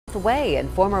Way, and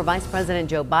former Vice President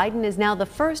Joe Biden is now the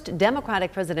first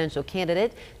Democratic presidential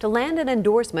candidate to land an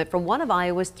endorsement from one of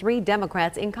Iowa's 3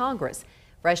 Democrats in Congress.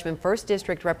 Freshman 1st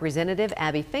District Representative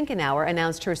Abby Finkenauer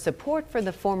announced her support for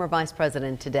the former vice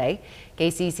president today.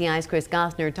 KCCI's Chris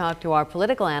Gossner talked to our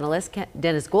political analyst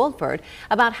Dennis Goldford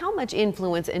about how much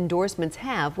influence endorsements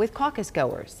have with caucus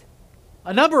goers.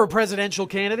 A number of presidential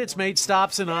candidates made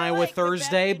stops in Iowa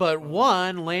Thursday, but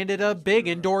one landed a big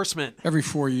endorsement. Every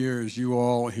 4 years, you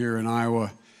all here in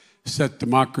Iowa set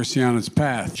democracy on its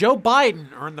path. Joe Biden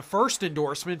earned the first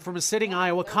endorsement from a sitting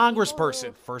Iowa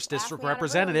congressperson, 1st District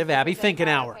Representative Abby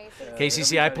Finkenauer.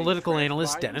 KCCI political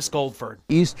analyst Dennis Goldford.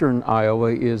 Eastern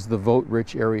Iowa is the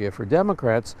vote-rich area for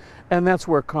Democrats, and that's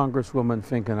where Congresswoman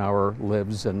Finkenauer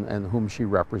lives and whom she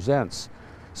represents.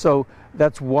 So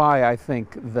that's why I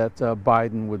think that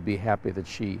Biden would be happy that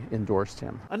she endorsed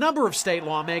him. A number of state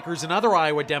lawmakers and other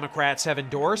Iowa Democrats have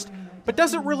endorsed, but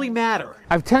does it really matter?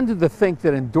 I've tended to think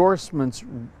that endorsements,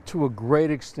 to a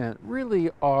great extent, really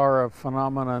are a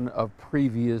phenomenon of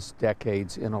previous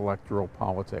decades in electoral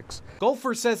politics.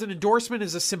 Goldford says an endorsement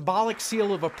is a symbolic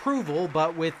seal of approval,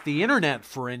 but with the internet,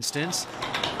 for instance,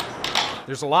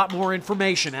 there's a lot more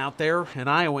information out there, and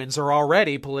Iowans are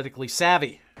already politically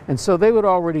savvy. And so they would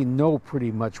already know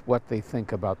pretty much what they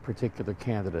think about particular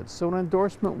candidates, so an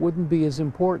endorsement wouldn't be as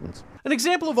important. An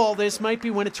example of all this might be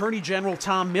when Attorney General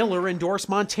Tom Miller endorsed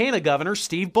Montana Governor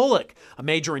Steve Bullock. A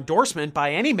major endorsement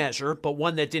by any measure, but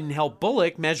one that didn't help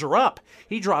Bullock measure up.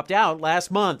 He dropped out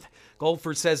last month.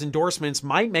 Goldford says endorsements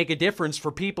might make a difference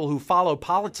for people who follow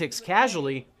politics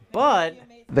casually, but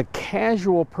the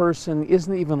casual person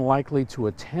isn't even likely to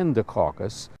attend a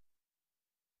caucus.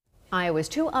 Iowa's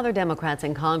 2 other Democrats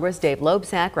in Congress, Dave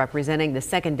Loebsack representing the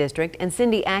 2nd District and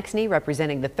Cindy Axne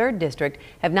representing the 3rd District,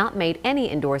 have not made any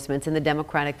endorsements in the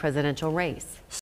Democratic presidential race.